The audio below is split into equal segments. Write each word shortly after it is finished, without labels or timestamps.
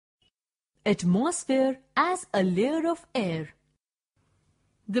Atmosphere as a layer of air.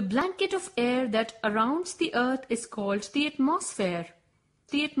 The blanket of air that surrounds the Earth is called the atmosphere.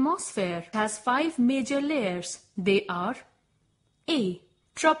 The atmosphere has 5 major layers. They are: A.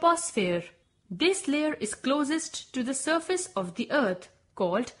 Troposphere. This layer is closest to the surface of the Earth,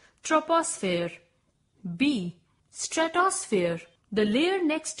 called troposphere. B. Stratosphere. The layer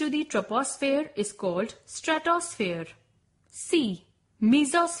next to the troposphere is called stratosphere. C.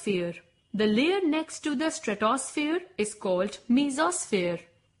 Mesosphere. The layer next to the stratosphere is called mesosphere.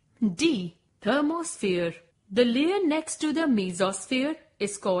 D. Thermosphere. The layer next to the mesosphere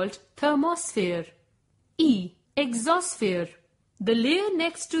is called thermosphere. E. Exosphere. The layer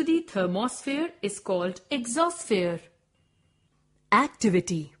next to the thermosphere is called exosphere.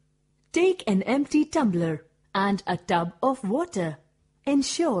 Activity. Take an empty tumbler and a tub of water.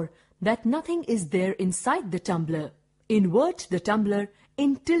 Ensure that nothing is there inside the tumbler. Invert the tumbler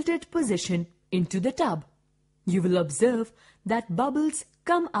in tilted position into the tub. You will observe that bubbles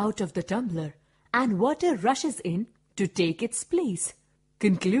come out of the tumbler and water rushes in to take its place.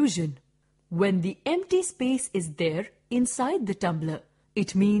 Conclusion. When the empty space is there inside the tumbler,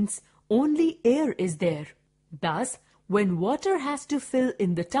 it means only air is there. Thus, when water has to fill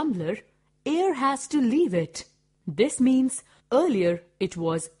in the tumbler, air has to leave it. This means earlier it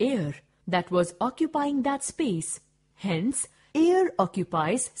was air that was occupying that space. Hence, air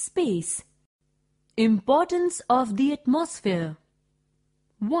occupies space. Importance of the atmosphere.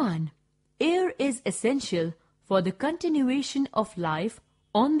 1. Air is essential for the continuation of life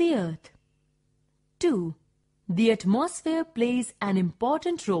on the Earth. 2. The atmosphere plays an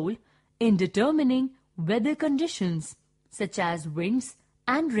important role in determining weather conditions such as winds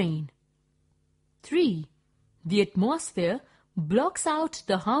and rain. 3. The atmosphere blocks out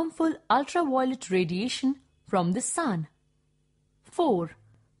the harmful ultraviolet radiation from the sun. 4.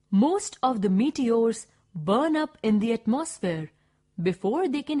 Most of the meteors burn up in the atmosphere before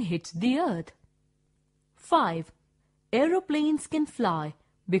they can hit the Earth. 5. Aeroplanes can fly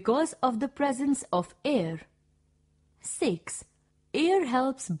because of the presence of air. 6. Air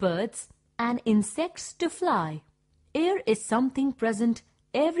helps birds and insects to fly. Air is something present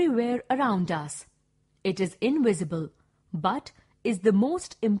everywhere around us. It is invisible, but is the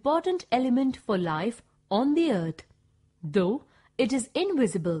most important element for life on the Earth. Though it is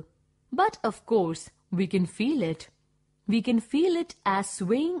invisible, but of course we can feel it. We can feel it as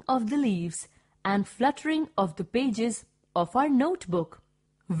swaying of the leaves and fluttering of the pages of our notebook.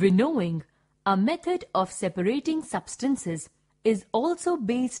 Winnowing, a method of separating substances, is also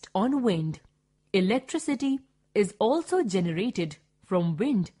based on wind. Electricity is also generated from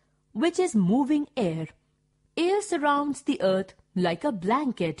wind, which is moving air. Air surrounds the Earth like a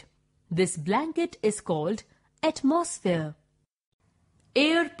blanket. This blanket is called atmosphere.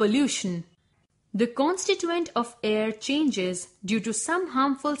 Air pollution. The constituent of air changes due to some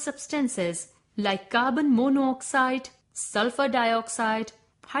harmful substances like carbon monoxide, sulfur dioxide,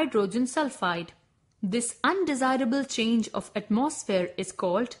 hydrogen sulfide. This undesirable change of atmosphere is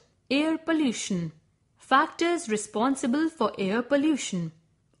called air pollution. Factors responsible for air pollution: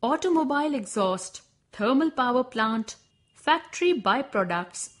 automobile exhaust, thermal power plant, factory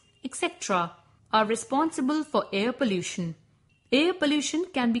byproducts, etc. are responsible for air pollution. Air pollution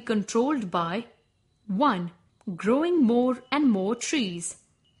can be controlled by 1. Growing more and more trees.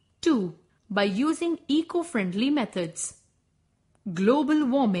 2. By using eco-friendly methods. Global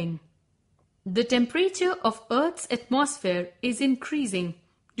warming. The temperature of Earth's atmosphere is increasing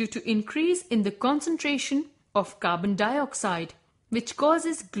due to increase in the concentration of carbon dioxide, which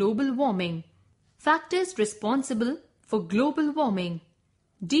causes global warming. Factors responsible for global warming: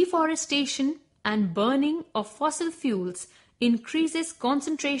 deforestation and burning of fossil fuels increases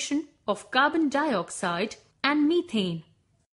concentration of carbon dioxide and methane.